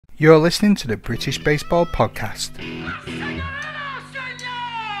You're listening to the British Baseball Podcast.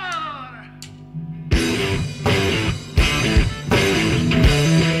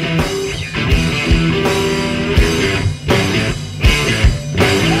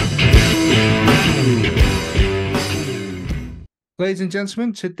 Ladies and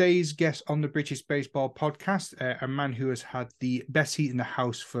gentlemen, today's guest on the British Baseball Podcast, a man who has had the best seat in the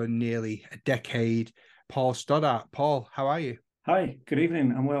house for nearly a decade, Paul Stodart. Paul, how are you? Hi, good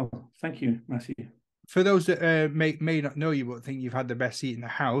evening. I'm well. Thank you, Matthew. For those that may not know you but think you've had the best seat in the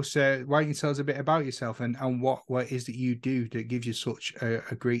house, why don't you tell us a bit about yourself and what it is that you do that gives you such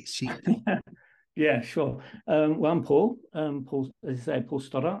a great seat? Yeah, sure. Well, I'm Paul. Paul, as you say, Paul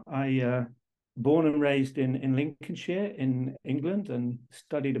Stodart. I born and raised in Lincolnshire in England and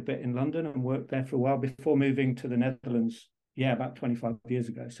studied a bit in London and worked there for a while before moving to the Netherlands. Yeah, about 25 years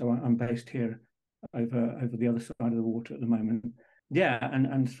ago. So I'm based here over the other side of the water at the moment. Yeah,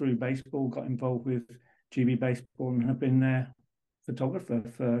 and through baseball, got involved with GB baseball and have been their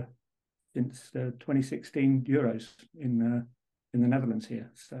photographer since the 2016 Euros in the Netherlands here.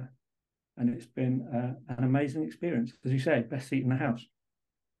 So, and it's been an amazing experience, as you say, best seat in the house.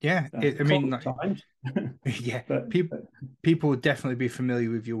 Yeah, So, times. Yeah, but people would definitely be familiar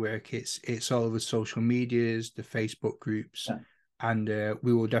with your work. It's all over social medias, the Facebook groups, yeah. And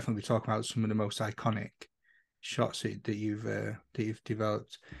we will definitely be talking about some of the most iconic shots that you've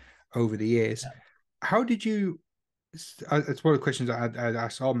developed over the years. Yeah. How did you? It's one of the questions I'd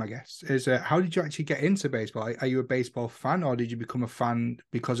ask all my guests is how did you actually get into baseball? Are you a baseball fan, or did you become a fan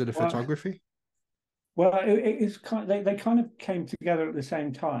because of the photography? Well, it's kind of, they kind of came together at the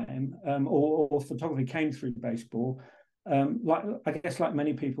same time, or photography came through baseball. Like I guess, like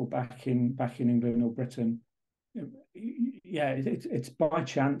many people back in England or Britain, yeah, it's by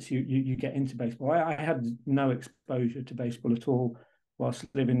chance you get into baseball. I had no exposure to baseball at all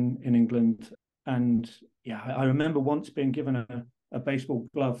whilst living in England, and yeah, I remember once being given a baseball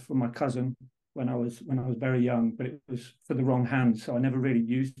glove from my cousin when I was very young, but it was for the wrong hand, so I never really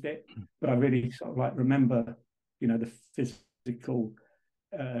used it. But I really sort of like remember, the physical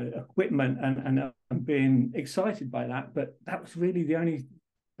equipment and being excited by that. But that was really the only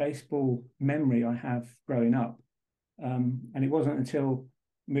baseball memory I have growing up. And it wasn't until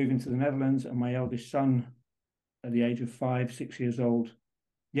moving to the Netherlands and my eldest son, at the age of 5, 6 years old,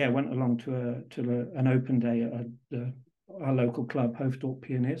 went along to an open day at our local club, Hoofddorp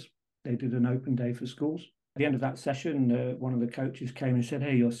Pioneers. They did an open day for schools. At the end of that session, one of the coaches came and said,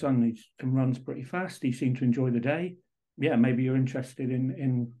 "Hey, your son runs pretty fast. He seemed to enjoy the day. Yeah, maybe you're interested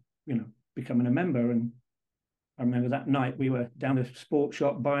in becoming a member." And I remember that night we were down the sports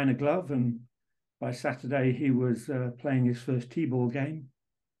shop buying a glove, and by Saturday he was playing his first T-ball game,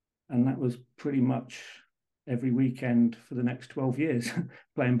 and that was pretty much every weekend for the next 12 years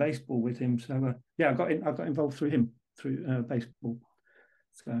playing baseball with him. So I got involved through him, through baseball.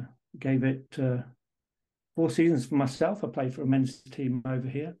 So gave it 4 seasons for myself. I played for a men's team over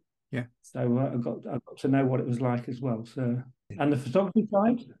here. Yeah. So I got to know what it was like as well. So, and the photography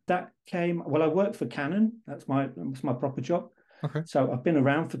side, that came, well, I worked for Canon. That's my proper job. Okay. So I've been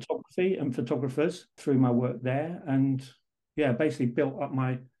around photography and photographers through my work there, and basically built up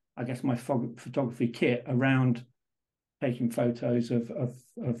my photography kit around taking photos of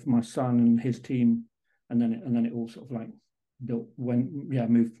my son and his team, and then it all sort of like built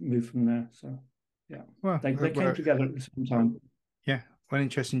moved from there. So they came together at the same time. Yeah, an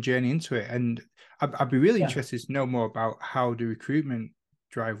interesting journey into it, and I'd be really interested to know more about how the recruitment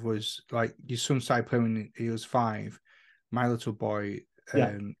drive was. Like, your son started playing when he was 5. My little boy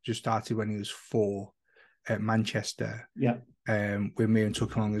just started when he was 4 at Manchester. Yeah. With me, and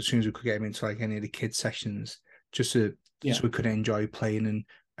took him along as soon as we could get him into like any of the kids sessions, just so we could enjoy playing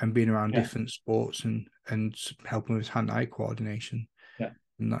and being around different sports and helping with hand-eye coordination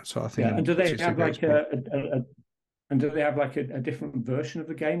and that sort of thing. Yeah. And do they have like a different version of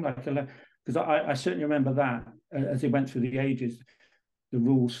the game? Like, because I certainly remember that as they went through the ages, the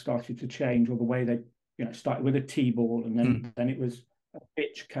rules started to change, or the way they started with a T-ball, and then it was a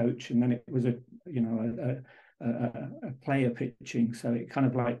pitch coach, and then it was a player pitching. So it kind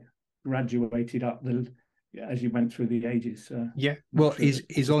of like graduated up as you went through the ages. Well,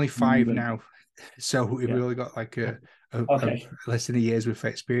 he's only 5 now, so we've really got like a less than a year's worth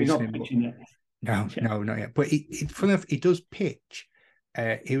of experience. He's not pitching yet. No, not yet. But funny enough, he does pitch.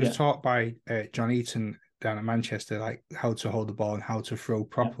 He was taught by John Eaton down at Manchester, like how to hold the ball and how to throw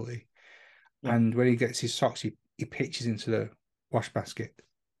properly. Yeah. And when he gets his socks, he pitches into the wash basket.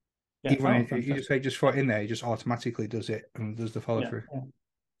 Yeah. Even when you just throw it in there, he just automatically does it and does the follow through.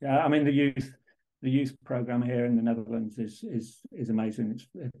 Yeah, I mean, the youth youth program here in the Netherlands is amazing.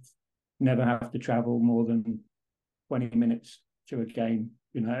 It's never have to travel more than 20 minutes to a game,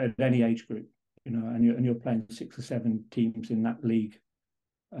 at any age group, and you're playing 6 or 7 teams in that league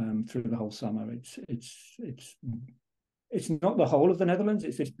through the whole summer. It's not the whole of the Netherlands.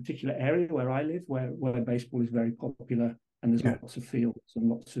 It's this particular area where I live, where baseball is very popular, and there's lots of fields and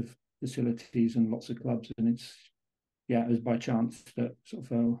lots of facilities and lots of clubs. And it was by chance that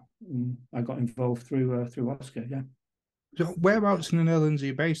sort of I got involved through Oscar. Yeah. So whereabouts in the Netherlands are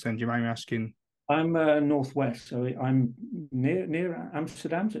you based then? Do you mind me asking? I'm northwest, so I'm near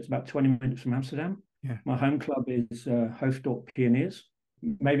Amsterdam. So it's about 20 minutes from Amsterdam. Yeah. My home club is Hoofddorp Pioneers.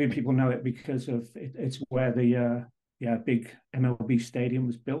 Maybe people know it because of it's where the big MLB stadium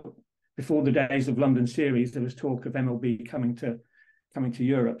was built. Before the days of London series, there was talk of MLB coming to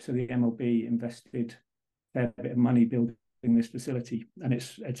Europe. So the MLB invested a fair bit of money building this facility, and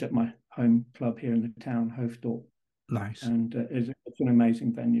it's at my home club here in the town, Hoofddorp. Nice. And it's an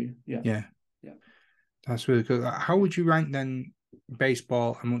amazing venue. Yeah. Yeah. That's really good. How would you rank then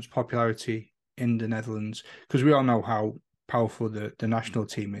baseball amongst popularity in the Netherlands? Because we all know how powerful the national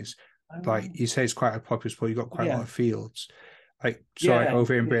team is. Like you say, it's quite a popular sport. You've got quite a lot of fields. Like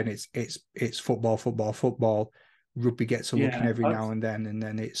over in Britain, it's football. Rugby gets a look in every now and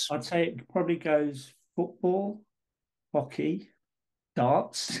then it's. I'd say it probably goes football, hockey,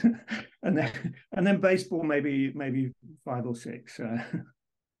 darts, and then baseball, maybe 5 or 6.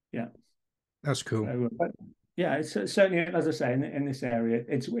 Yeah. That's cool. So, it's certainly, as I say, in this area,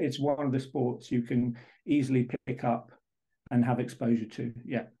 it's one of the sports you can easily pick up and have exposure to.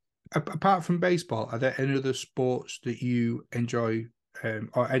 Yeah. Apart from baseball, are there any other sports that you enjoy,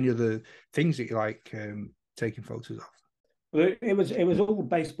 or any other things that you like taking photos of? Well, it was all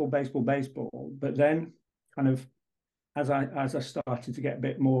baseball, but then kind of as I started to get a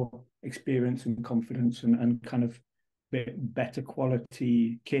bit more experience and confidence and kind of bit better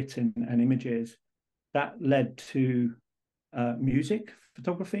quality kit and images, that led to music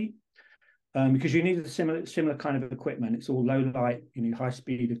photography, because you need a similar kind of equipment. It's all low light, high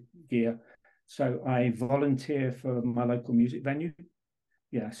speed gear. So I volunteer for my local music venue.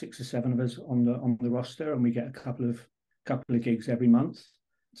 6 or 7 of us on the roster, and we get a couple of gigs every month.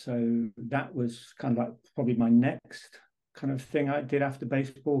 So that was kind of like probably my next kind of thing I did after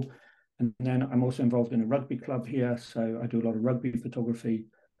baseball. And then I'm also involved in a rugby club here, so I do a lot of rugby photography.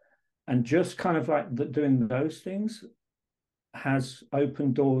 And just kind of like doing those things has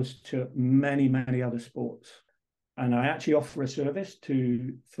opened doors to many, many other sports. And I actually offer a service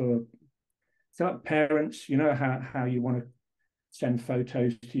for like parents, how you want to send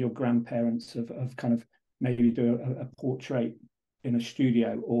photos to your grandparents of kind of maybe do a portrait in a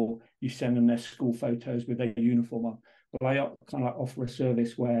studio, or you send them their school photos with their uniform on. Well, I kind of like offer a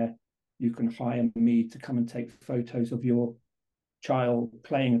service where you can hire me to come and take photos of your child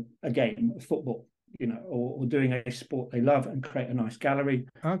playing a game of football, or doing a sport they love, and create a nice gallery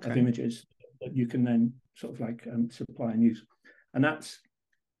of images that you can then sort of like supply and use. And that's,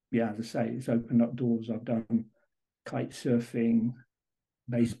 as I say, it's opened up doors. I've done kite surfing,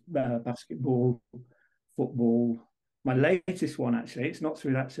 basketball, football. My latest one, actually, it's not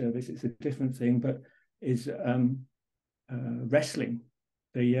through that service, it's a different thing, but is wrestling.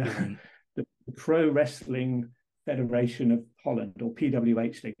 The Pro Wrestling Federation of Holland, or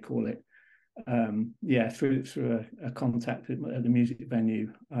PWH they call it. Through a contact at the music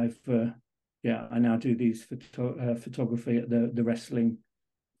venue, I now do these photography at the wrestling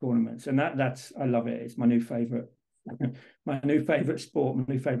tournaments, and that's I love it. It's my new favorite sport, my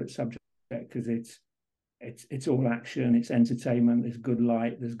new favorite subject, because it's all action, it's entertainment, there's good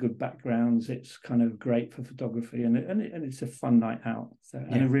light, there's good backgrounds, it's kind of great for photography, and it's a fun night out,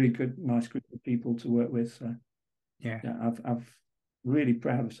 and a really nice group of people to work with. So I've really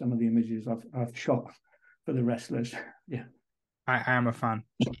proud of some of the images I've shot for the wrestlers. I am a fan.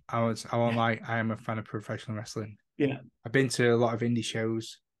 I won't lie, I am a fan of professional wrestling. I've been to a lot of indie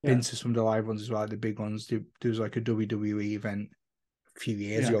shows, been to some of the live ones as well, the big ones. There was like a WWE event a few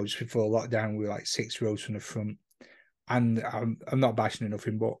years ago, just before lockdown. We were like 6 rows from the front, and I'm not bashing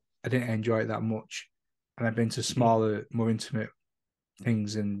nothing, but I didn't enjoy it that much. And I've been to smaller, more intimate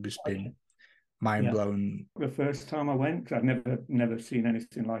things, and just been mind blown. The first time I went, I'd never seen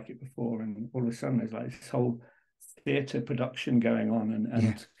anything like it before, and all of a sudden there's like this whole theatre production going on,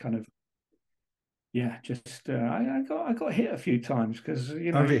 and kind of I got hit a few times, because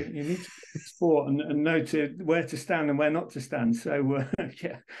you need to sport and know where to stand and where not to stand. So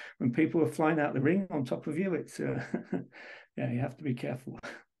when people are flying out the ring on top of you, it's you have to be careful.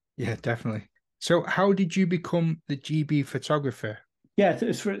 Yeah, definitely. So how did you become the GB photographer? Yeah,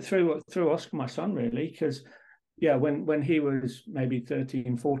 through Oscar, my son, really, because yeah, when he was maybe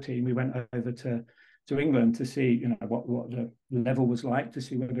 13, 14, we went over to England to see, you know, what the level was like, to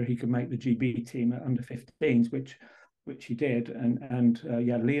see whether he could make the GB team at under 15s, which he did. And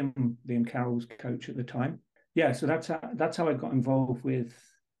yeah, Liam Carroll was coach at the time. Yeah, so that's how I got involved with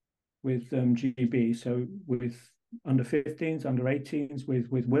GB. So with under 15s, under 18s,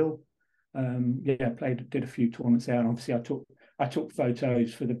 with Will. Yeah, did a few tournaments there, and obviously I took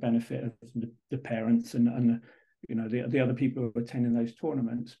photos for the benefit of the parents and you know the other people who were attending those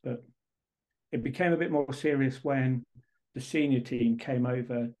tournaments. But it became a bit more serious when the senior team came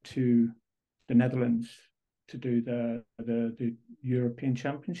over to the Netherlands to do the European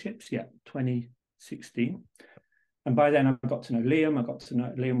Championships. Yeah, 2016. And by then I got to know Liam. I got to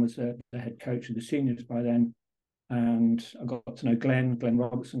know Liam was the head coach of the seniors by then, and I got to know Glenn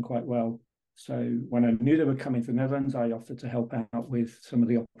Robertson quite well. So when I knew they were coming to the Netherlands, I offered to help out with some of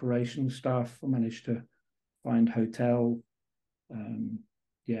the operations stuff. I managed to find hotel,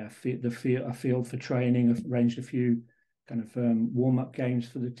 yeah, a field for training. I've arranged a few kind of warm-up games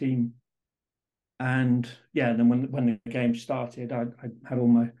for the team. And yeah, then when the game started, I had all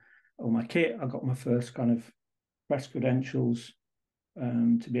my kit. I got my first kind of press credentials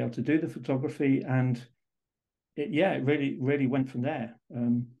to be able to do the photography, and it really went from there.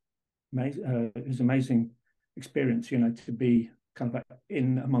 It was an amazing experience, you know, to be kind of like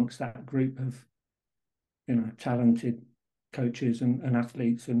in amongst that group of, you know, talented coaches and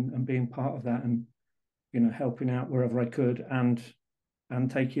athletes, and being part of that, and you know, helping out wherever I could, and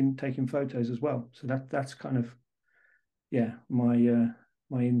taking photos as well. So that's kind of, yeah, my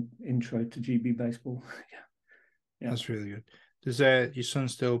intro to GB baseball. Yeah, that's really good. Does your son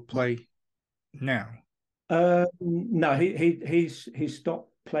still play now? No, he's stopped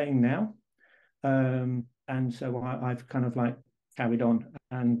playing now, and so I've kind of like carried on,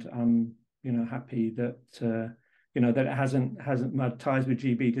 and I'm, you know, happy that you know, that it hasn't my ties with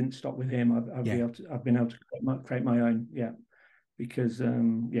GB didn't stop with him. I've been able to create my own, yeah, because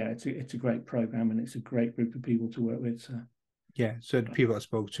yeah, it's a great program, and it's a great group of people to work with. So yeah, so the people I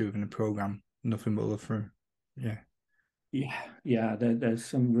spoke to in the program, nothing but love for him. Yeah. Yeah. There's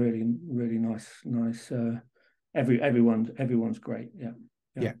some really nice. Everyone's great.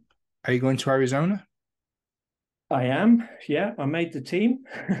 Yeah. Are you going to Arizona? I am. Yeah, I made the team.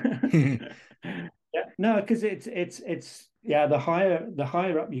 Yeah, no, because it's yeah. The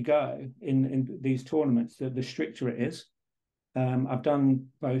higher up you go in these tournaments, the stricter it is. I've done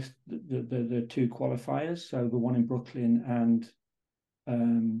both the two qualifiers, so the one in Brooklyn and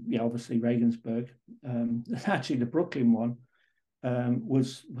yeah, obviously Regensburg. Actually, the Brooklyn one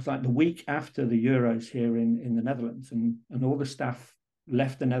was like the week after the Euros here in the Netherlands, and all the staff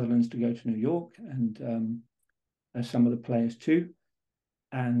left the Netherlands to go to New York, and some of the players too.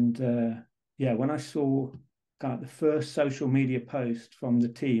 And yeah, when I saw kind of the first social media post from the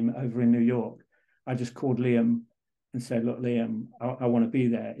team over in New York, I just called Liam and said, "Look, Liam, I want to be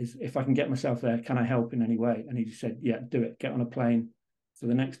there. If I can get myself there, can I help in any way?" And he just said, "Yeah, do it. Get on a plane." So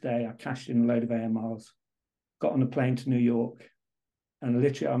the next day, I cashed in a load of air miles, got on a plane to New York, and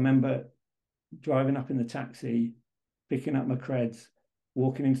literally, I remember driving up in the taxi, picking up my creds,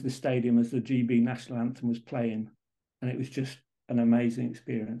 walking into the stadium as the GB national anthem was playing, and it was just an amazing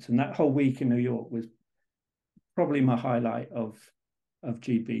experience. And that whole week in New York was probably my highlight of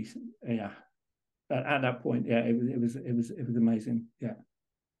GB. Yeah, at that point, yeah, it was amazing. Yeah.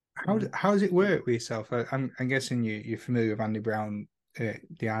 How does it work with yourself? I'm guessing you're familiar with Andy Brown,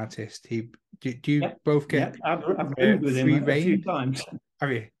 the artist. Do you both get I've roomed with him a few times.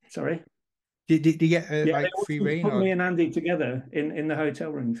 Have you? Sorry. Did you get Yeah, like free reign? Put me and Andy together in the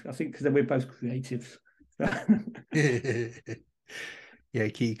hotel rooms. I think because we're both creatives. Yeah,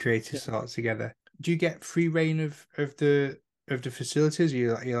 keep creative thoughts together. Do you get free reign of the facilities? Are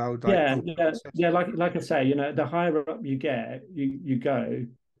you allowed like yeah. Like I say, you know, the higher up you get, you go.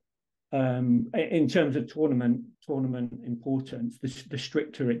 In terms of tournament importance, the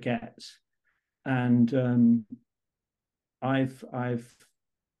stricter it gets. And I've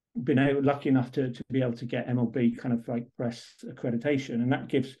been lucky enough to be able to get MLB kind of like press accreditation, and that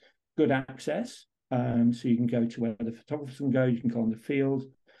gives good access. So you can go to where the photographers can go, you can go on the field,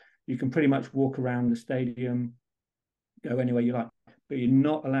 you can pretty much walk around the stadium, go anywhere you like, but you're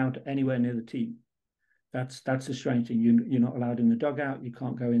not allowed anywhere near the team. That's the strange thing. You're not allowed in the dugout. You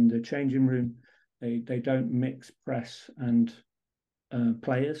can't go in the changing room. They don't mix press and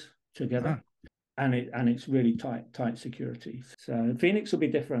players together, and it's really tight security. So Phoenix will be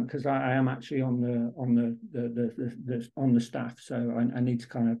different because I am actually on the staff, so I need to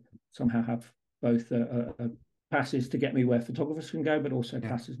kind of somehow have both a passes to get me where photographers can go, but also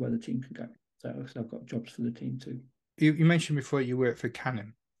passes where the team can go. So I've got jobs for the team too. You mentioned before you work for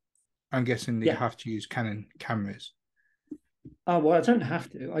Canon. I'm guessing that you have to use Canon cameras. Oh, well, I don't have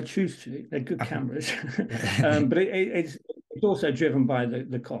to. I choose to. They're good cameras, but it's also driven by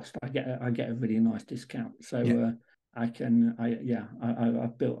the cost. I get a really nice discount, so I've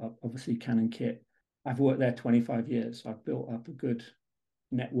built up obviously Canon kit. I've worked there 25 years. I've built up a good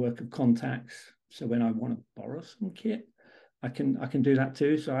network of contacts. So when I want to borrow some kit, I can do that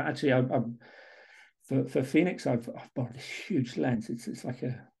too. So for Phoenix, I've borrowed this huge lens. It's like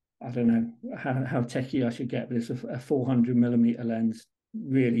I don't know how techie I should get, but it's a 400mm lens,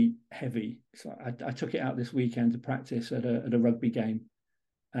 really heavy. So I took it out this weekend to practice at a rugby game,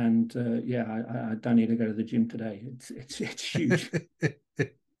 and I don't need to go to the gym today. It's huge.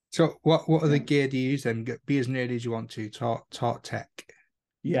 So what other gear do you use then? Be as nerdy as you want to. Talk tech.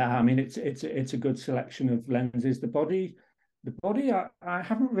 Yeah, I mean it's a good selection of lenses. The body, I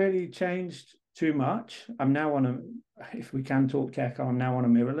haven't really changed too much. I'm now on if we can talk tech, I'm now on a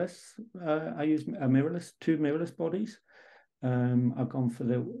mirrorless. I use a mirrorless, 2 mirrorless bodies. I've gone for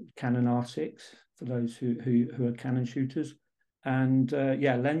the Canon R6 for those who are Canon shooters. And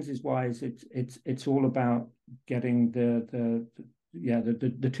lenses wise, it's all about getting the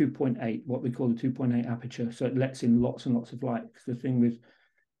 2.8, what we call the 2.8 aperture. So it lets in lots and lots of light. The thing with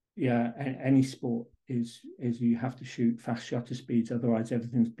any sport is you have to shoot fast shutter speeds, otherwise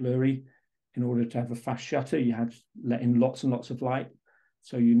everything's blurry. In order to have a fast shutter, you have to let in lots and lots of light.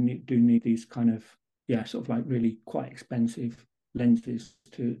 So you do need these kind of sort of like really quite expensive lenses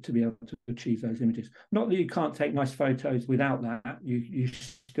to be able to achieve those images. Not that you can't take nice photos without that, you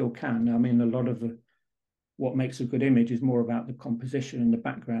still can. I mean, a lot of what makes a good image is more about the composition and the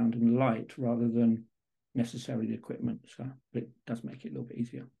background and the light rather than necessarily the equipment. So it does make it a little bit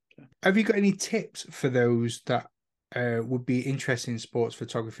easier. So. Have you got any tips for those that would be interested in sports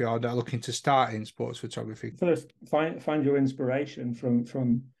photography or that are looking to start in sports photography? First, find your inspiration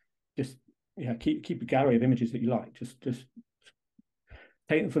from just keep a gallery of images that you like. Just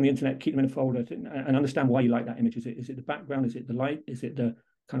take them from the internet, keep them in a folder, and understand why you like that image. Is it the background? Is it the light? Is it the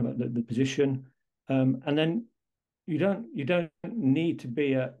kind of the position? And then you don't need to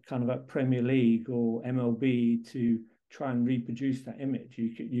be a kind of a Premier League or MLB to try and reproduce that image.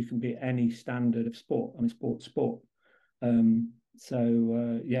 You can be any standard of sport. I mean, sport. And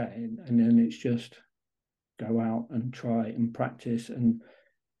then it's just go out and try and practice and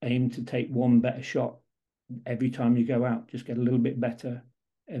aim to take one better shot every time you go out. Just get a little bit better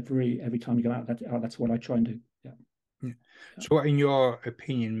every time you go out. That's what I try and do. Yeah. So what, in your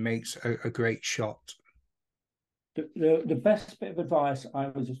opinion, makes a great shot? The best bit of advice I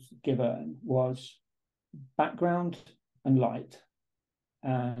was given was background and light,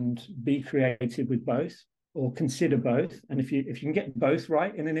 and be creative with both, or consider both. And if you can get both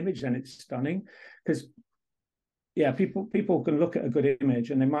right in an image, then it's stunning. Because people can look at a good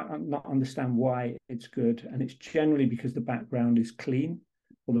image and they might not understand why it's good, and it's generally because the background is clean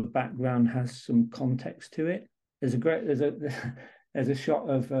or the background has some context to it. There's a shot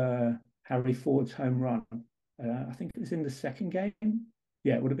of Harry Ford's home run. I think it was in the second game.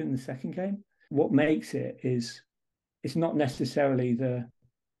 Yeah, it would have been the second game. What makes it is it's not necessarily the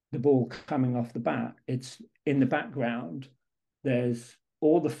ball coming off the bat. It's in the background. There's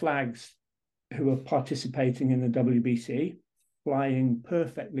all the flags who are participating in the WBC flying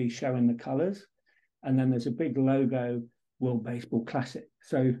perfectly, showing the colors. And then there's a big logo, World Baseball Classic.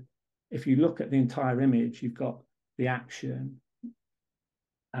 So if you look at the entire image, you've got the action.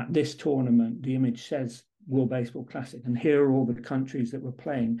 At this tournament, the image says World Baseball Classic, and here are all the countries that were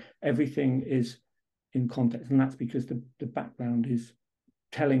playing. Everything is in context, and that's because the background is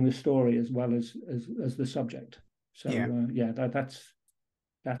telling the story as well as the subject. So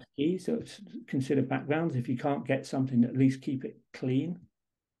that's key. So consider backgrounds. If you can't get something, at least keep it clean.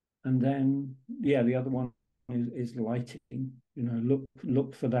 And then the other one is lighting.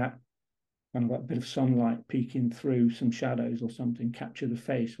 Look for that kind of a bit of sunlight peeking through some shadows or something. Capture the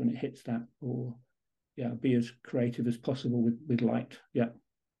face when it hits that, or be as creative as possible with light. That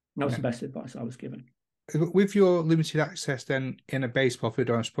was the best advice I was given. With your limited access then in a baseball field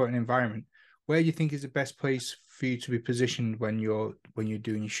or a sporting environment, where do you think is the best place for you to be positioned when you're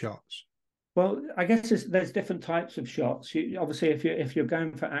doing your shots? Well, I guess there's different types of shots. Obviously, if you're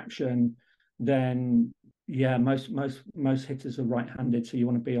going for action, then most hitters are right-handed, so you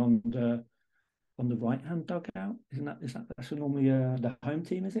want to be on the right-hand dugout. That's normally the home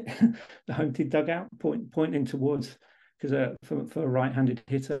team, is it? The home team dugout pointing towards, because for a right-handed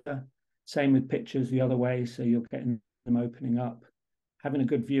hitter, same with pitchers the other way, so you're getting them opening up, having a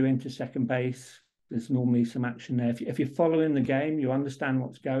good view into second base, there's normally some action there. If you're following the game, you understand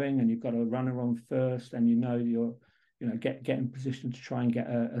what's going, and you've got a runner on first, and you're get in position to try and get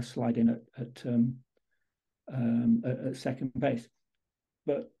a slide in at second base.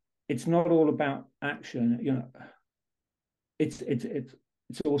 But it's not all about action. It's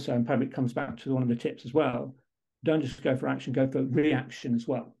also, and probably it comes back to one of the tips as well. Don't just go for action, go for reaction as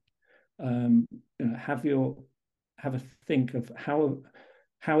well. Have a think of how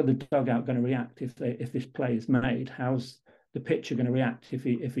are the dugout going to react if this play is made? How's the pitcher going to react if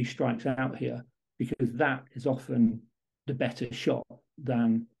he strikes out here? Because that is often the better shot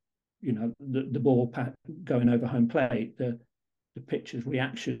than the ball going over home plate. The pitcher's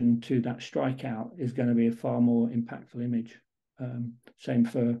reaction to that strikeout is going to be a far more impactful image. Same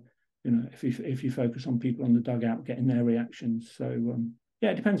for if you focus on people on the dugout getting their reactions. So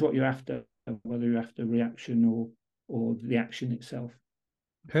it depends what you're after, whether you're after reaction or the action itself.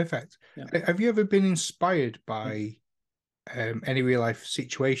 Perfect. Yeah. Have you ever been inspired by any real life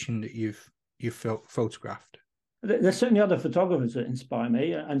situation that you've photographed? There's certainly other photographers that inspire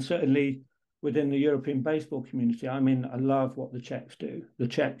me, and certainly within the European baseball community. I mean, I love what the Czechs do. The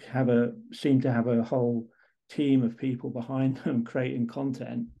Czech seem to have a whole team of people behind them creating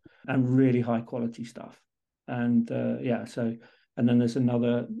content and really high quality stuff. And and then there's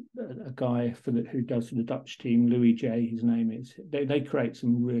a guy who does for the Dutch team, Louis J. His name is. They create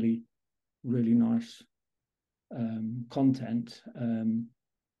some really, really nice content,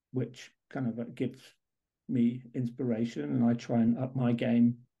 which kind of gives me inspiration, and I try and up my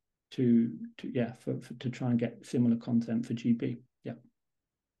game to try and get similar content for GB. Yeah,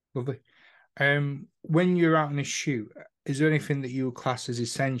 lovely. When you're out on a shoot, is there anything that you would class as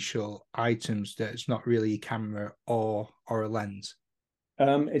essential items that's not really a camera or a lens?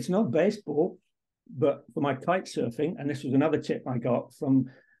 It's not baseball, but for my kite surfing, and this was another tip I got from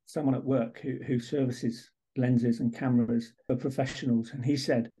someone at work who services lenses and cameras for professionals, and he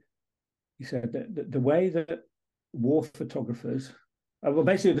said that the way that war photographers,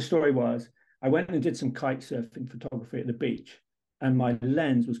 basically the story was, I went and did some kite surfing photography at the beach, and my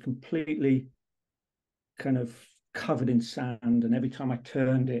lens was completely kind of covered in sand, and every time I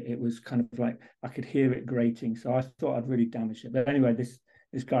turned it, it was kind of like I could hear it grating. So I thought I'd really damaged it. But anyway, this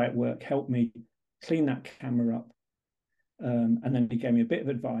guy at work helped me clean that camera up, and then he gave me a bit of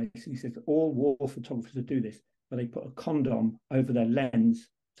advice. He said all war photographers would do this, but they put a condom over their lens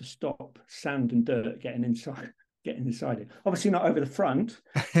to stop sand and dirt getting inside it. Obviously not over the front,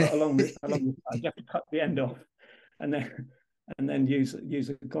 but along the side. You have to cut the end off, and then use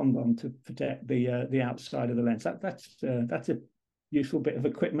a condom to protect the outside of the lens. That's a useful bit of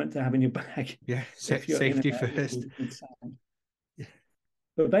equipment to have in your bag. Yeah, safety first. Yeah.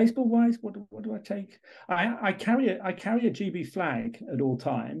 But baseball wise, what do I take? I carry a GB flag at all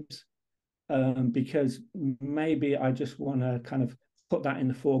times, because maybe I just want to kind of put that in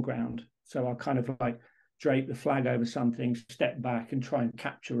the foreground. So I'll kind of like drape the flag over something, step back, and try and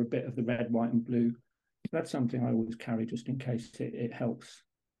capture a bit of the red, white, and blue. That's something I always carry just in case it helps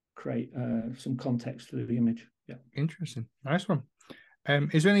create some context to the image. Yeah. Interesting. Nice one.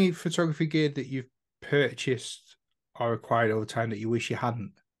 Is there any photography gear that you've purchased or acquired over time that you wish you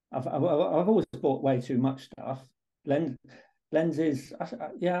hadn't? I've always bought way too much stuff. Lenses.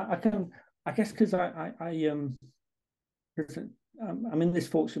 I guess because I'm in this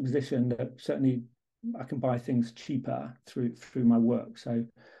fortunate position that certainly I can buy things cheaper through my work. So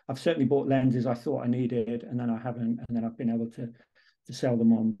I've certainly bought lenses I thought I needed, and then I haven't, and then I've been able to sell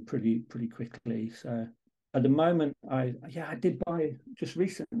them on pretty quickly. So at the moment, I did buy just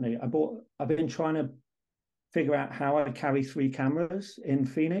recently. I've been trying to figure out how I carry 3 cameras in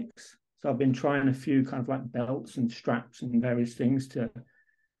Phoenix. So I've been trying a few kind of like belts and straps and various things to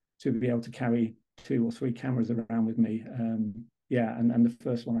be able to carry 2 or 3 cameras around with me. And the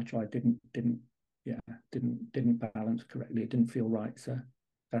first one I tried didn't balance correctly. It didn't feel right. So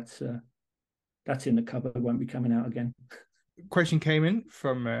that's in the cupboard. Won't be coming out again. Question came in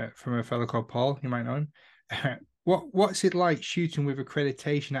from a fellow called Paul. You might know him. What's it like shooting with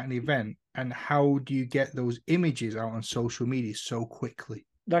accreditation at an event, and how do you get those images out on social media so quickly?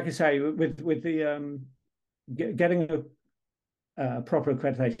 Like I say, with the getting a proper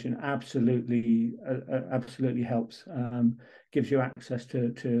accreditation absolutely helps. Gives you access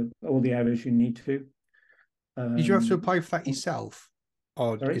to all the areas you need to. Did you have to apply for that yourself,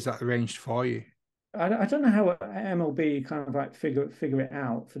 or is that arranged for you? I don't know how MLB kind of like figure it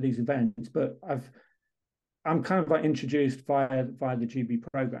out for these events, but I'm kind of like introduced via the GB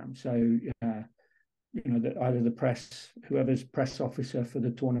program. So that either the press, whoever's press officer for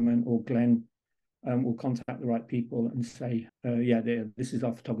the tournament, or Glenn we'll contact the right people and say, yeah, this is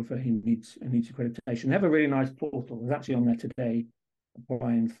our photographer. He needs accreditation. They have a really nice portal. I was actually on there today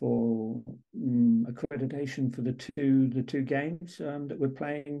applying for accreditation for the two games that we're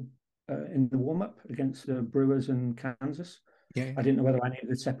playing in the warm-up against the Brewers and Kansas. Yeah. I didn't know whether I needed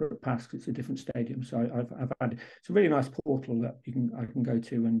a separate pass because it's a different stadium. So I've had, it's a really nice portal that I can go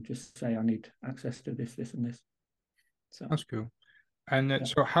to and just say I need access to this, and this. So That's cool. And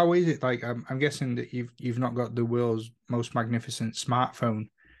so, how is it like? I'm guessing that you've not got the world's most magnificent smartphone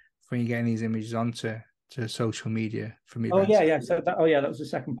when you're getting these images onto social media from events. Yeah. So that was the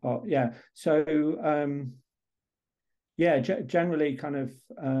second part. Yeah. So yeah, generally, kind of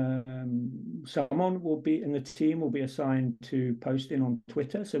someone will be in the team will be assigned to posting on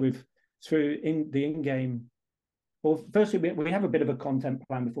Twitter. So we've through the in-game. Well, firstly, we have a bit of a content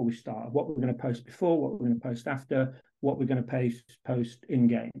plan before we start. What we're going to post before, what we're going to post after, what we're going to post in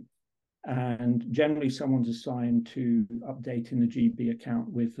game, and generally someone's assigned to updating the GB account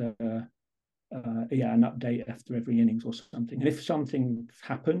with an update after every innings or something. And if something's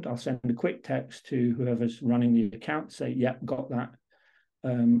happened, I'll send a quick text to whoever's running the account, say, "Yep, got that,"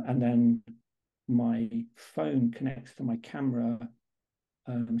 and then my phone connects to my camera.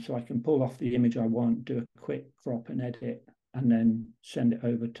 So I can pull off the image I want, do a quick crop and edit, and then send it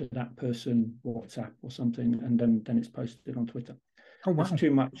over to that person, WhatsApp or something, and then it's posted on Twitter. Oh, wow. It's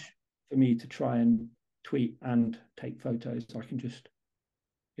too much for me to try and tweet and take photos. So I can just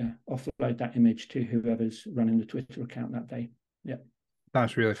offload that image to whoever's running the Twitter account that day. Yeah.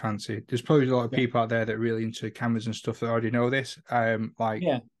 That's really fancy. There's probably a lot of people out there that are really into cameras and stuff that already know this. I am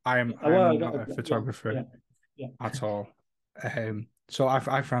not a photographer at all. So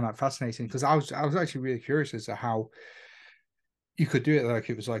I found that fascinating because I was actually really curious as to how you could do it. Like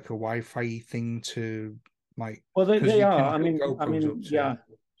it was like a Wi-Fi thing to like. Well, they are. Yeah.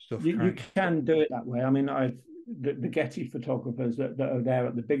 Stuff, you can do it that way. I mean, the Getty photographers that are there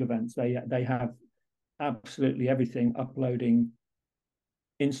at the big events, they have absolutely everything uploading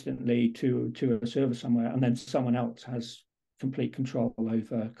instantly to a server somewhere, and then someone else has complete control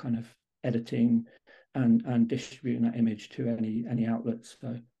over kind of editing and distributing that image to any outlets.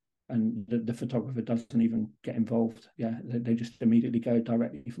 So, and the photographer doesn't even get involved. Yeah, they just immediately go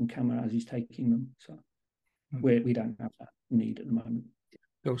directly from camera as he's taking them. So we don't have that need at the moment.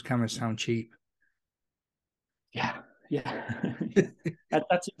 Those cameras sound cheap. Yeah.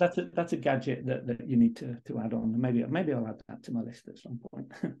 That's a gadget that you need to add on. Maybe I'll add that to my list at some point.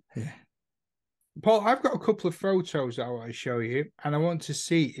 Yeah. Paul, I've got a couple of photos that I want to show you, and I want to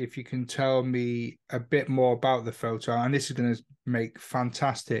see if you can tell me a bit more about the photo. And this is going to make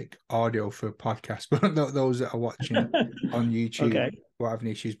fantastic audio for a podcast, but not those that are watching on YouTube or having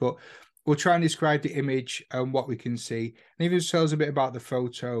issues. But we'll try and describe the image and what we can see, and even tell us a bit about the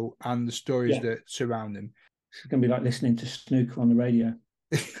photo and the stories that surround them. It's going to be like listening to snooker on the radio.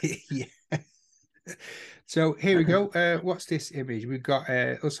 Yeah. So here we go. What's this image? We've got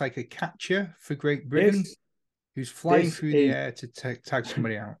looks like a catcher for Great Britain who's flying through the air to tag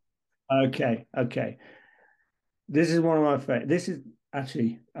somebody out. Okay. This is one of my favorite. This is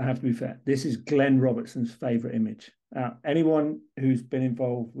actually, I have to be fair, this is Glenn Robertson's favorite image. Anyone who's been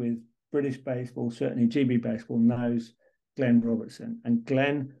involved with British baseball, certainly GB baseball, knows Glenn Robertson, and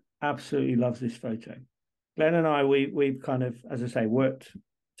Glenn absolutely loves this photo. Glenn and I, we've kind of, as I say, worked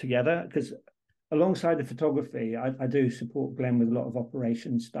together because alongside the photography, I do support Glenn with a lot of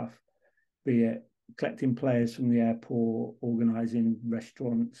operation stuff, be it collecting players from the airport, organising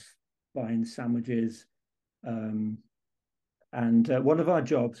restaurants, buying sandwiches. And one of our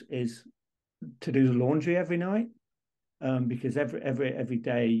jobs is to do the laundry every night because every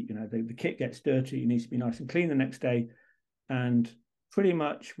day, you know, the kit gets dirty, it needs to be nice and clean the next day. And pretty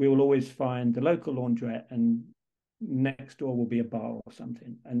much we will always find the local laundrette and next door will be a bar or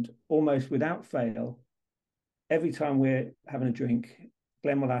something. And almost without fail, every time we're having a drink,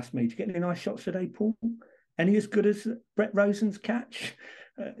 Glenn will ask me, "Do you get any nice shots today, Paul? Any as good as Brett Rosen's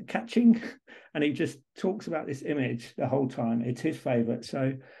catching?" And he just talks about this image the whole time. It's his favorite.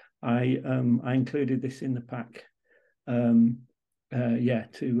 So I included this in the pack.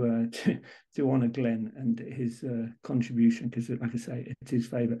 To honor Glenn and his contribution, because like I say, it's his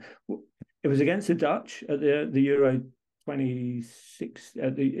favorite. It was against the Dutch at the Euro 26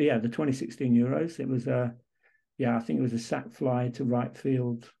 the 2016 Euros. It was I think it was a sac fly to right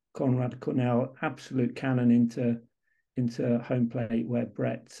field. Conrad Cornell, absolute cannon into home plate, where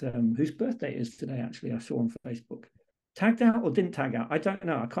Brett, whose birthday is today, actually, I saw on Facebook, tagged out or didn't tag out. I don't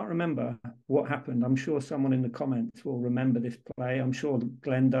know. I can't remember what happened. I'm sure someone in the comments will remember this play. I'm sure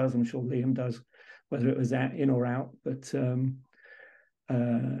Glenn does. I'm sure Liam does, whether it was in or out. But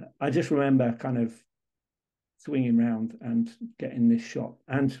I just remember kind of swinging round and getting this shot.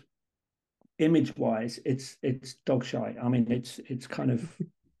 And image wise, it's dog shite. I mean, it's kind of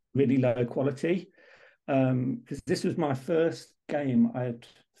really low quality. Because this was my first game I had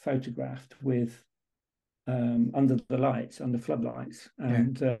photographed with under the lights, under floodlights,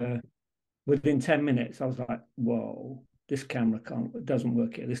 and within 10 minutes, I was like, "Whoa, this camera doesn't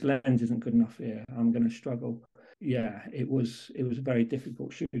work here. This lens isn't good enough here. I'm going to struggle." Yeah, it was very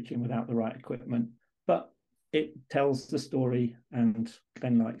difficult shooting without the right equipment, but it tells the story, and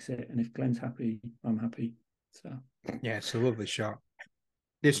Glenn likes it, and if Glenn's happy, I'm happy. So yeah, it's a lovely shot.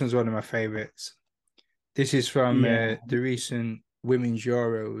 This one's one of my favorites. This is from yeah, the recent Women's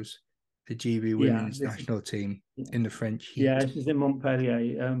Euros, the GB yeah, women's national team yeah. in the French Yeah, heat. this is in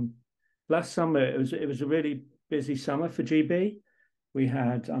Montpellier. Last summer it was a really busy summer for GB. We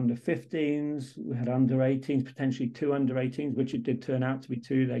had under 15s, we had under 18s, potentially two under 18s, which it did turn out to be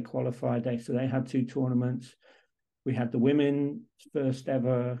two. They qualified, so they had two tournaments. We had the women's first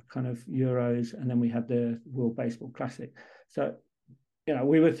ever kind of Euros, and then we had the World Baseball Classic. So,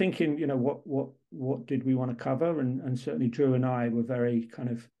 we were thinking, what did we want to cover, and certainly Drew and I were very kind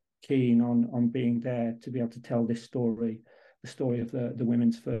of keen on being there to be able to tell this story, the story of the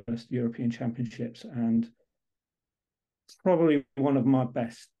women's first European Championships, and it's probably one of my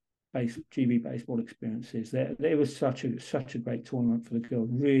best GB baseball experiences. It was such a great tournament for the girls.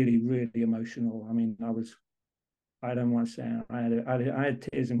 Really, really emotional. I mean, I don't want to say I had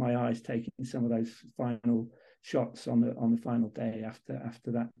tears in my eyes taking some of those final shots on the final day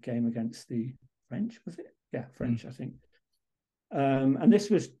after that game against the French, was it? Yeah, French, I think. And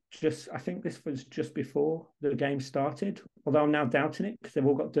I think this was just before the game started, although I'm now doubting it because they've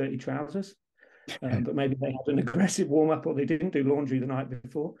all got dirty trousers. But maybe they had an aggressive warm-up or they didn't do laundry the night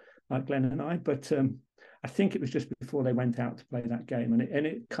before, like Glenn and I. But I think it was just before they went out to play that game. And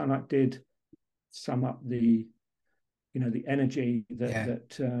it kind of did sum up the energy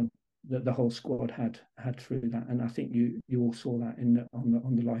that the whole squad had through that. And I think you all saw that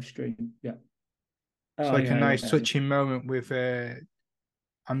on the live stream. Yeah. It's like a nice touching moment with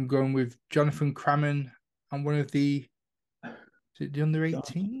I'm going with Jonathan Craman and one of the under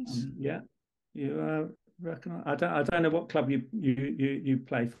 18s. Yeah, you reckon? I don't know what club you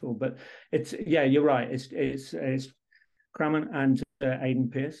play for, but you're right. It's Craman and Aidan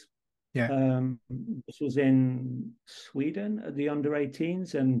Pearce. Yeah. This was in Sweden at the under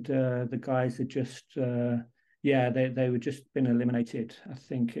 18s, and the guys had just they were just been eliminated. I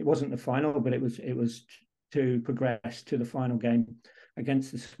think it wasn't the final, but it was to progress to the final game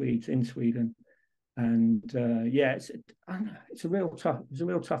against the Swedes in Sweden. And it's a real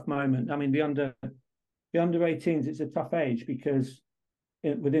tough moment. I mean, the under 18s, it's a tough age because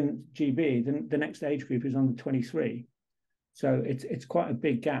within GB, the next age group is under 23. So it's quite a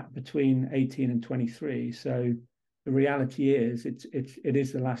big gap between 18 and 23. So the reality is it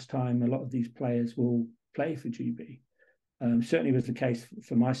is the last time a lot of these players will play for GB. Certainly was the case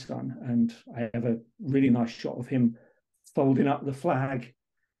for my son, and I have a really nice shot of him folding up the flag,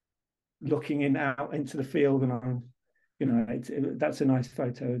 looking out into the field, and that's a nice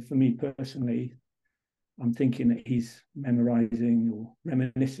photo for me personally. I'm thinking that he's memorizing or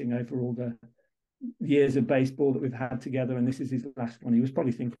reminiscing over all the years of baseball that we've had together, and this is his last one. He was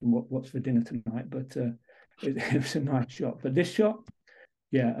probably thinking, what's for dinner tonight? But it was a nice shot. But this shot,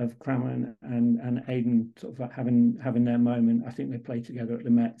 of Craman and Aidan sort of like having their moment. I think they play together at the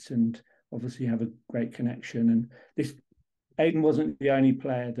Mets and obviously have a great connection. And this Aidan wasn't the only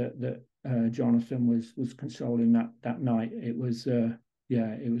player that Jonathan was consoling that night. It was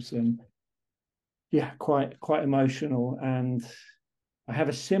quite emotional. And I have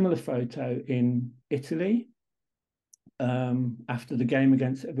a similar photo in Italy after the game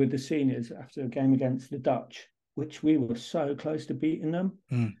with the seniors, after a game against the Dutch, which we were so close to beating them.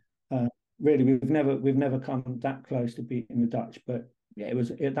 Really, we've never come that close to beating the Dutch, but yeah,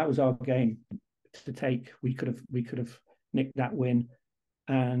 that was our game to take. We could have nicked that win.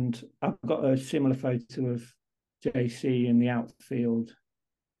 And I've got a similar photo of JC in the outfield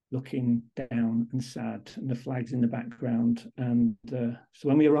looking down and sad, and the flag's in the background. And so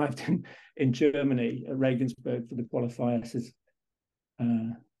when we arrived in Germany at Regensburg for the qualifier, I says,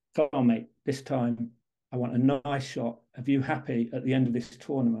 come on, mate, this time I want a nice shot of you happy at the end of this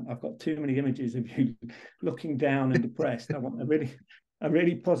tournament. I've got too many images of you looking down and depressed. I want a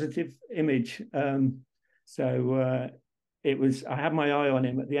really positive image. I had my eye on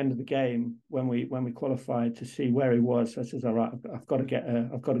him at the end of the game when we qualified to see where he was. So I says, all right, I've got to get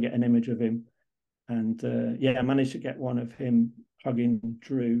an image of him, and I managed to get one of him hugging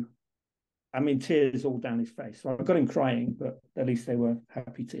Drew I mean, tears all down his face. So I got him crying, but at least they were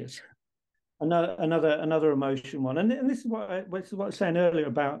happy tears. Another emotion one, and this is what I was saying earlier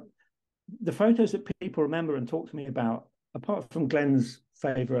about the photos that people remember and talk to me about. Apart from Glenn's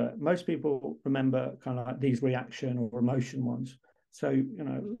favorite, most people remember kind of like these reaction or emotion ones. So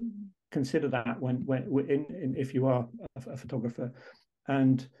consider that when if you are a photographer.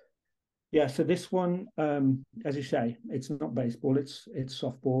 And yeah, so this one, as you say, it's not baseball, it's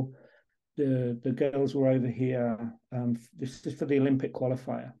softball. The girls were over here. This is for the Olympic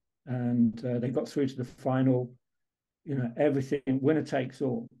qualifier, and they got through to the final. Everything, winner takes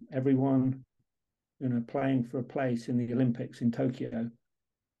all. Everyone, playing for a place in the Olympics in Tokyo.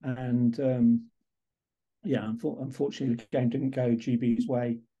 And yeah, unfortunately, the game didn't go GB's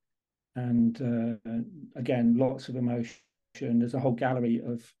way. And again, lots of emotion. There's a whole gallery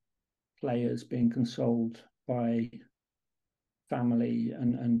of players being consoled by family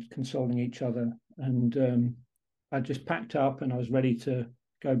and consoling each other. And I just packed up and I was ready to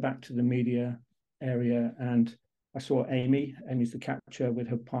go back to the media area. And I saw Amy. Amy's the catcher with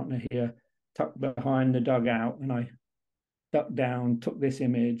her partner here, tucked behind the dugout. And I ducked down, took this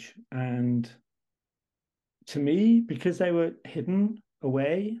image. And to me, because they were hidden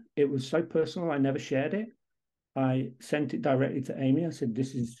away, it was so personal. I never shared it. I sent it directly to Amy. I said,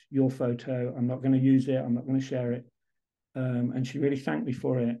 "This is your photo. I'm not going to use it. I'm not going to share it." And she really thanked me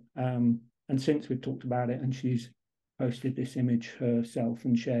for it. And since we've talked about it, and she's posted this image herself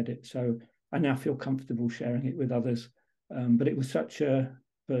and shared it. So I now feel comfortable sharing it with others. But it was such a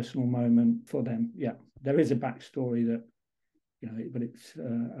personal moment for them. Yeah, there is a backstory that, but it's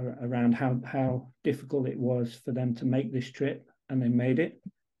around how difficult it was for them to make this trip, and they made it.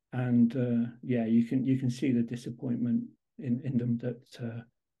 And yeah, you can see the disappointment in them that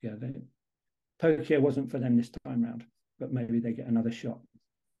Tokyo wasn't for them this time round, but maybe they get another shot.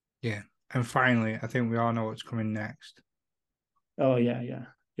 Yeah. And finally, I think we all know what's coming next. Oh yeah.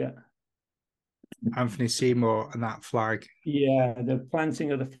 Anthony Seymour and that flag. Yeah, the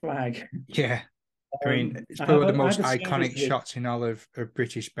planting of the flag. Yeah. I mean, it's probably the most iconic this. shots in all of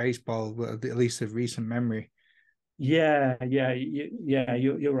British baseball, at least of recent memory. Yeah,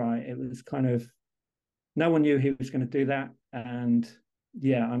 you're right. It was kind of, no one knew he was going to do that, and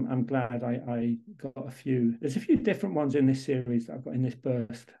yeah, I'm glad I got a few. There's a few different ones in this series that I've got in this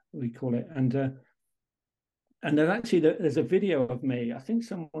burst, we call it, and there's a video of me. I think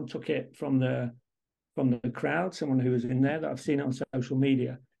someone took it from the crowd, someone who was in there, that I've seen it on social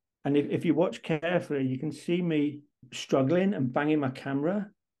media. And if you watch carefully, you can see me struggling and banging my camera.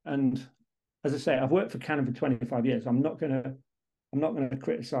 And as I say, I've worked for Canon for 25 years. I'm not gonna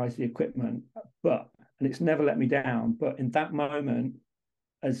criticize the equipment, and it's never let me down. But in that moment,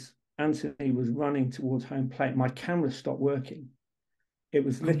 as Anthony was running towards home plate, my camera stopped working. It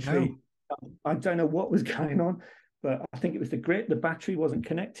was literally, I don't know what was going on, but I think it was the grit. The battery wasn't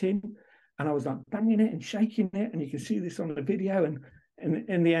connecting, and I was like banging it and shaking it. And you can see this on the video. And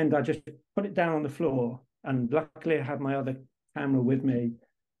in the end, I just put it down on the floor. And luckily, I had my other camera with me,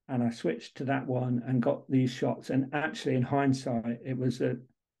 and I switched to that one and got these shots. And actually, in hindsight, it was the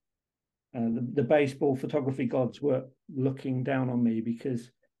baseball photography gods were looking down on me,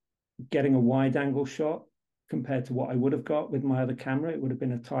 because getting a wide angle shot compared to what I would have got with my other camera, it would have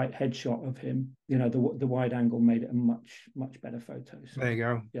been a tight headshot of him. The wide angle made it a much better photo. So, there you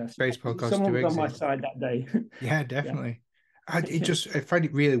go. yes, Baseball gods someone do was exist. on my side that day. Yeah, definitely. Yeah. I find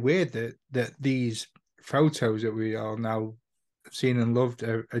it really weird that these photos that we all now have seen and loved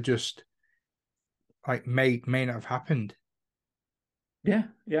are just like may not have happened. Yeah,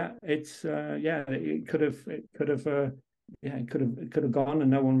 it's it could have gone, and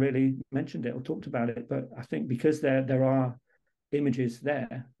no one really mentioned it or talked about it. But I think because there are images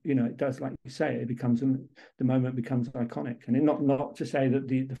there, it does, like you say, it becomes, the moment becomes iconic. And not to say that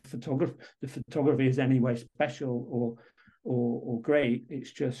the photography is any way special or great.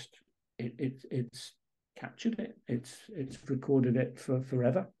 It's just it's captured it. It's recorded it for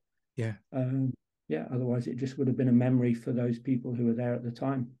forever. Yeah. Yeah, otherwise it just would have been a memory for those people who were there at the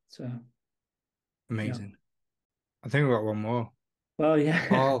time. So amazing. Yeah. I think we've got one more. Well, yeah.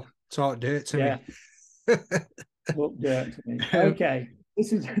 Paul, talk dirt to me. Talk dirt to me. Okay.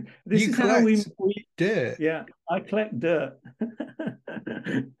 This is how we dirt. Yeah, I collect dirt.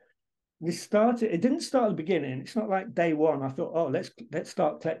 It didn't start at the beginning. It's not like day one I thought, oh, let's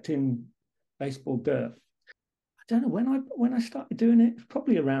start collecting baseball dirt. I don't know when I started doing it. It's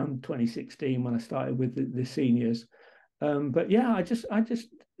probably around 2016 when I started with the seniors. But yeah, I just this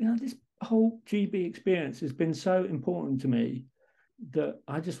whole GB experience has been so important to me that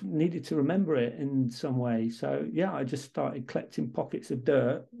I just needed to remember it in some way. So yeah, I just started collecting pockets of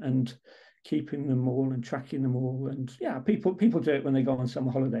dirt and keeping them all and tracking them all. And yeah, people do it when they go on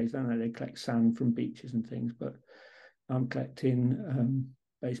summer holidays, don't they? They collect sand from beaches and things, but I'm collecting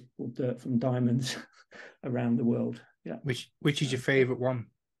baseball dirt from diamonds around the world. Yeah. Which is your favorite one?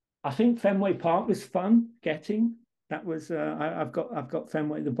 I think Fenway Park was fun getting. That was I've got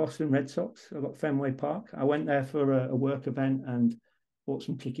Fenway, the Boston Red Sox. I've got Fenway Park. I went there for a work event and bought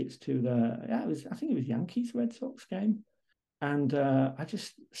some tickets to I think it was Yankees Red Sox game. And I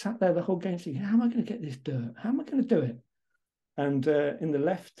just sat there the whole game thinking, how am I going to get this dirt? How am I going to do it? And in the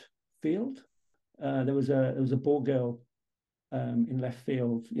left field, there was a ball girl in left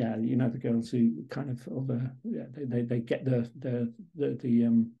field. Yeah, you know the girls who kind of they get the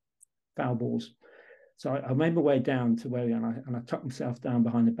foul balls. So I made my way down to where and I tucked myself down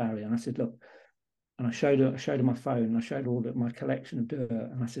behind the barrier and I said, look, and I showed her my phone and I showed all my collection of dirt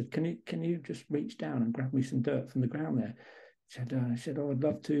and I said, can you just reach down and grab me some dirt from the ground there? She said, oh, I'd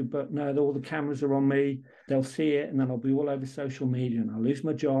love to, but no, all the cameras are on me. They'll see it and then I'll be all over social media and I'll lose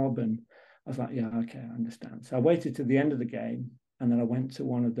my job. And I was like, yeah, okay, I understand. So I waited to the end of the game and then I went to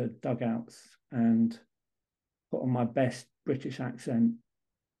one of the dugouts and put on my best British accent.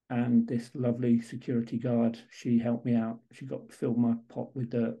 And this lovely security guard, she helped me out. She filled my pot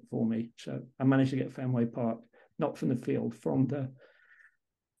with dirt for me. So I managed to get Fenway Park, not from the field, from the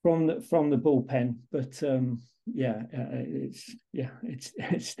bullpen. But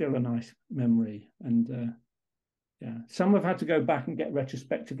it's still a nice memory. And some have had to go back and get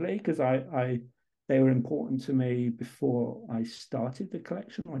retrospectively because they were important to me before I started the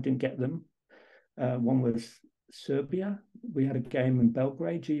collection. I didn't get them. One was Serbia. We had a game in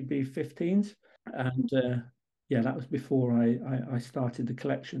Belgrade, GB15s, and that was before I started the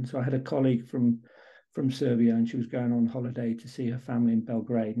collection. So I had a colleague from Serbia, and she was going on holiday to see her family in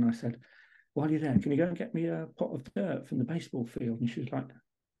Belgrade, and I said, "While you're there, can you go and get me a pot of dirt from the baseball field?" And she was like,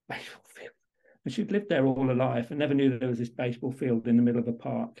 "Baseball field?" And she'd lived there all her life and never knew there was this baseball field in the middle of a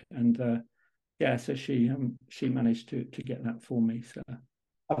park. And so she managed to get that for me. So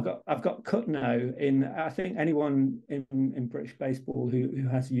I've got Cutno in. I think anyone in British baseball who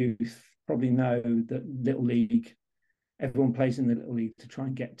has youth probably know that Little League. Everyone plays in the Little League to try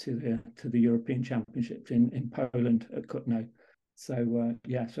and get to the European Championships in Poland at Cutno. So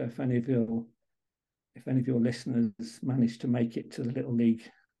so if any of your listeners manage to make it to the Little League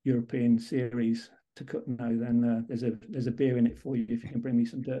European Series to Cutno, then there's a beer in it for you if you can bring me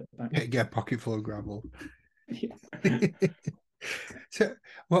some dirt back. Get a pocket full of gravel. Yeah. So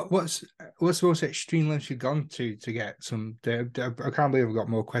what's the most extreme lengths you've gone to get some dirt? I can't believe I've got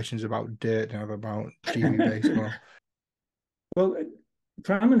more questions about dirt than I've about GB baseball. Well,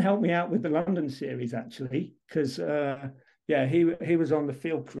 Praman helped me out with the London series actually, because he was on the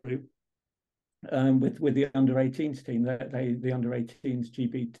field crew with the under-18s team. The under-18s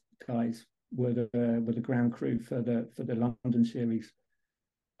GB guys were the ground crew for the London series.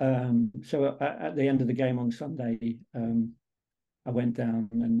 So at the end of the game on Sunday, I went down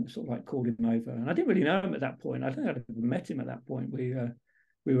and sort of like called him over, and I didn't really know him at that point. I don't think I'd ever met him at that point. We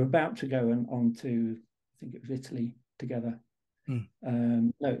were about to go on to, I think it was Italy together.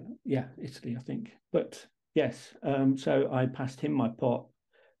 Italy, I think. But yes, so I passed him my pot,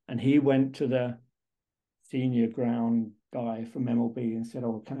 and he went to the senior ground guy from MLB and said,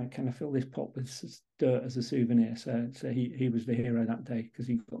 "Oh, can I fill this pot with dirt as a souvenir?" So he was the hero that day because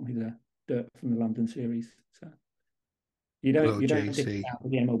he got me the dirt from the London series. So you don't dip out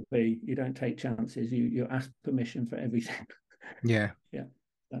with the MLB. You don't take chances. You ask permission for everything. Yeah. Yeah.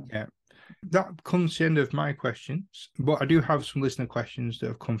 So. Yeah. That comes to the end of my questions, but I do have some listener questions that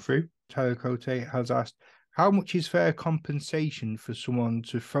have come through. Tyler Cote has asked, how much is fair compensation for someone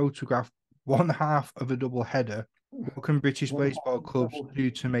to photograph one half of a double header? What can British baseball clubs do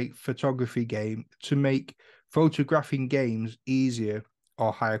to make photographing games easier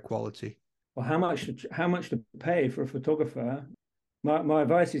or higher quality? Well, how much to pay for a photographer? My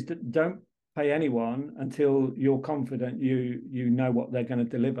advice is don't pay anyone until you're confident you know what they're going to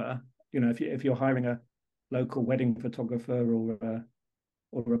deliver. You know, if you're hiring a local wedding photographer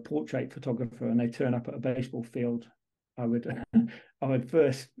or a portrait photographer and they turn up at a baseball field, I would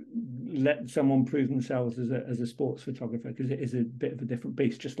first let someone prove themselves as a sports photographer, because it is a bit of a different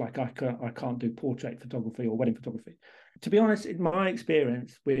beast. Just like I can't do portrait photography or wedding photography. To be honest, in my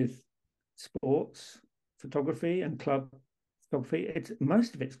experience with sports photography and club photography,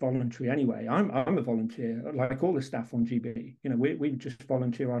 most of it's voluntary anyway. I'm a volunteer, like all the staff on GB. You know, we just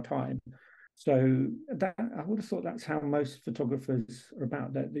volunteer our time. So that I would have thought that's how most photographers are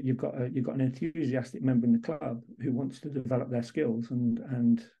about. That you've got an enthusiastic member in the club who wants to develop their skills, and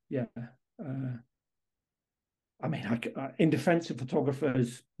I mean, in defense of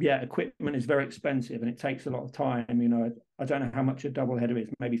photographers, yeah, equipment is very expensive and it takes a lot of time. You know, I don't know how much a double header is,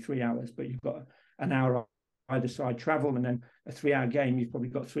 maybe 3 hours, but you've got an hour either side travel, and then a 3 hour game, you've probably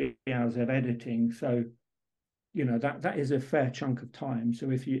got 3 hours of editing. So, you know, that is a fair chunk of time. So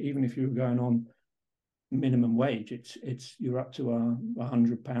even if you're going on minimum wage, it's you're up to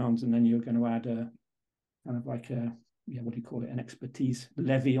 £100, and then you're going to add a kind of like a, yeah, what do you call it, an expertise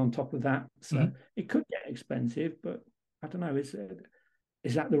levy on top of that. So it could get expensive, but I don't know, is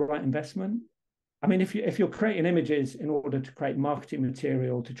that the right investment? I mean, if you're creating images in order to create marketing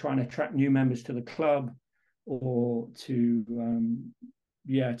material to try and attract new members to the club, or to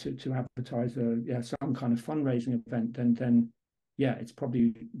to advertise some kind of fundraising event, then yeah, it's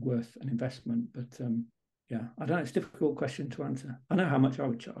probably worth an investment. But yeah, I don't know. It's a difficult question to answer. I know how much I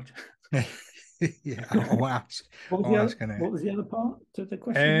would charge. Yeah, I'll ask. What was the other part to the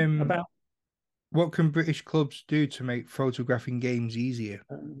question about? What can British clubs do to make photographing games easier?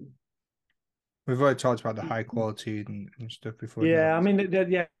 We've already talked about the high quality and stuff before. Yeah, I mean,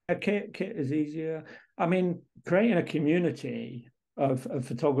 kit is easier. I mean, creating a community of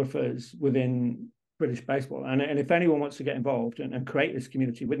photographers within British baseball, and if anyone wants to get involved and create this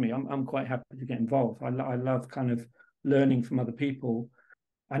community with me, I'm quite happy to get involved. I love kind of learning from other people.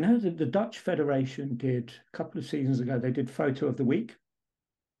 I know that the Dutch Federation did a couple of seasons ago. They did Photo of the Week,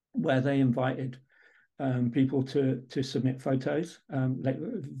 where they invited people to submit photos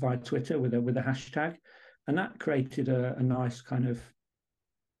via Twitter with a hashtag, and that created a nice kind of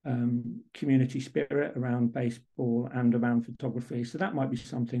community spirit around baseball and around photography. So that might be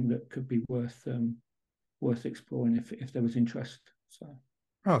something that could be worth exploring if there was interest. So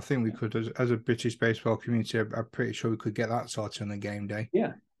I think we could, as a British baseball community, I'm pretty sure we could get that sorted on the game day.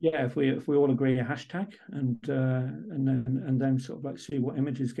 Yeah, if we all agree a hashtag, and then sort of like see what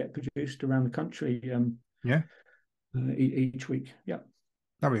images get produced around the country. Each week. Yeah,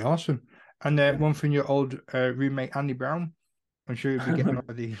 that'd be awesome. And one from your old roommate Andy Brown, I'm sure you'll be getting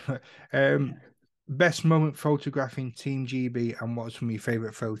already. Best moment photographing Team GB, and what's some of your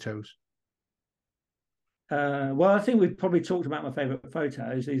favourite photos? Well, I think we've probably talked about my favourite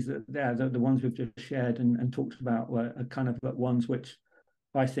photos. These are the ones we've just shared and talked about were kind of the ones which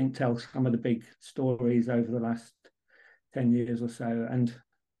I think tell some of the big stories over the last 10 years or so. And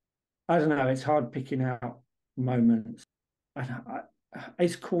I don't know, it's hard picking out moments.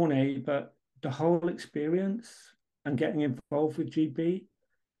 It's corny, but the whole experience and getting involved with GB,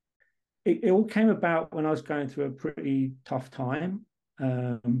 it all came about when I was going through a pretty tough time.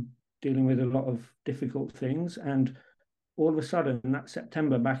 Dealing with a lot of difficult things. And all of a sudden, that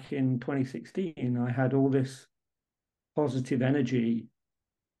September back in 2016, I had all this positive energy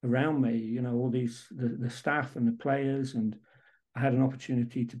around me, you know, all these, the staff and the players. And I had an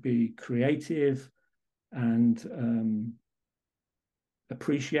opportunity to be creative and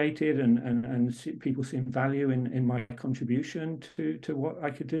appreciated and people seeing value in my contribution to what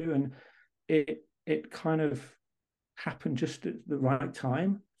I could do. And it kind of happened just at the right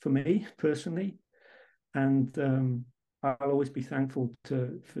time for me personally, and I'll always be thankful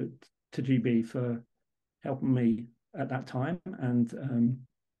to GB for helping me at that time, and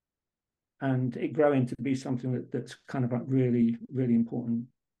it growing to be something that's kind of like really, really important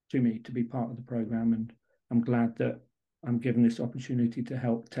to me to be part of the program. And I'm glad that I'm given this opportunity to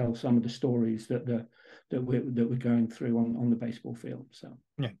help tell some of the stories that we're going through on the baseball field. So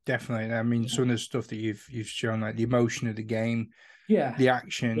yeah, definitely. I mean, some of the stuff that you've shown, like the emotion of the game, the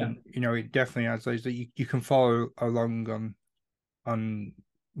action, you know, it definitely has those that you can follow along on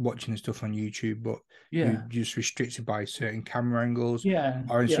watching the stuff on YouTube, but you're just restricted by certain camera angles,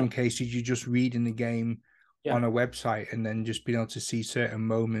 or in some cases you're just reading the game on a website, and then just being able to see certain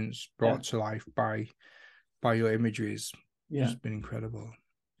moments brought to life by your imagery has just been incredible.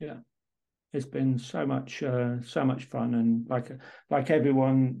 Yeah, it's been so much fun, and like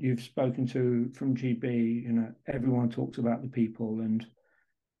everyone you've spoken to from GB, you know, everyone talks about the people, and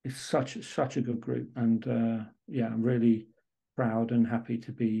it's such a good group. And I'm really proud and happy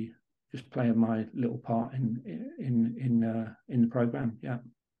to be just playing my little part in the program. Yeah,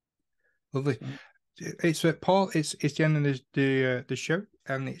 lovely. So. It's Paul. It's the end of the show,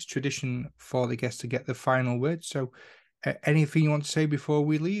 and it's tradition for the guests to get the final word. So, anything you want to say before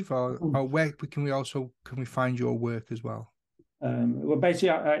we leave, or where can we find your work as well? Well, basically,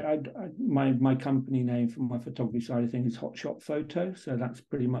 my company name for my photography side of things is Hot Shot Photo, so that's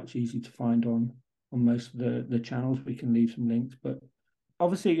pretty much easy to find on most of the channels. We can leave some links, but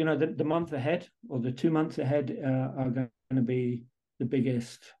obviously, you know, the month ahead or the 2 months ahead are going to be the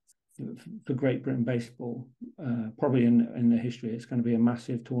biggest for Great Britain baseball, probably in the history. It's going to be a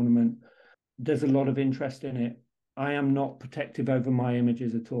massive tournament. There's a lot of interest in it I am not protective over my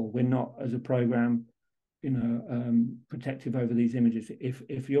images at all. We're not, as a program, protective over these images.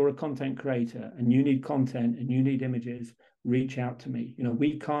 If you're a content creator and you need content and you need images, reach out to me.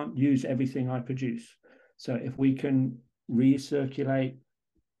 We can't use everything I produce. So if we can recirculate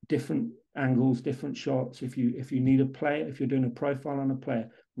different angles, different shots, if you need a player, if you're doing a profile on a player,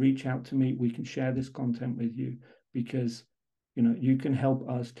 reach out to me. We can share this content with you, because you can help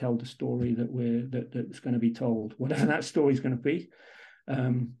us tell the story that's going to be told, whatever that story is going to be.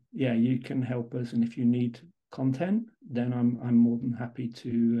 You can help us, and if you need content, then I'm more than happy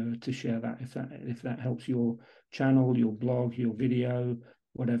to share that if that helps your channel, your blog, your video,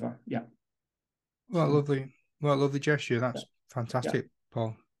 whatever. Yeah. Well, lovely gesture. That's fantastic,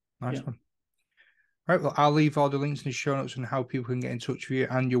 Paul. Nice one. Right, well, I'll leave all the links in the show notes on how people can get in touch with you,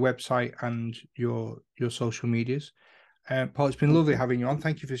 and your website and your social medias. Paul, it's been lovely having you on.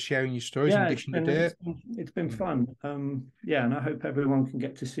 Thank you for sharing your stories and dishing the dirt. It's been fun. And I hope everyone can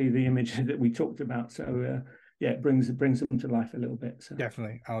get to see the images that we talked about. So it brings them to life a little bit. So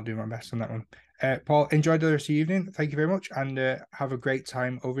definitely, I'll do my best on that one. Paul, enjoy the rest of the evening. Thank you very much, and have a great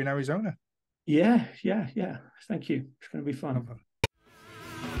time over in Arizona. Yeah. Thank you. It's going to be fun. No problem.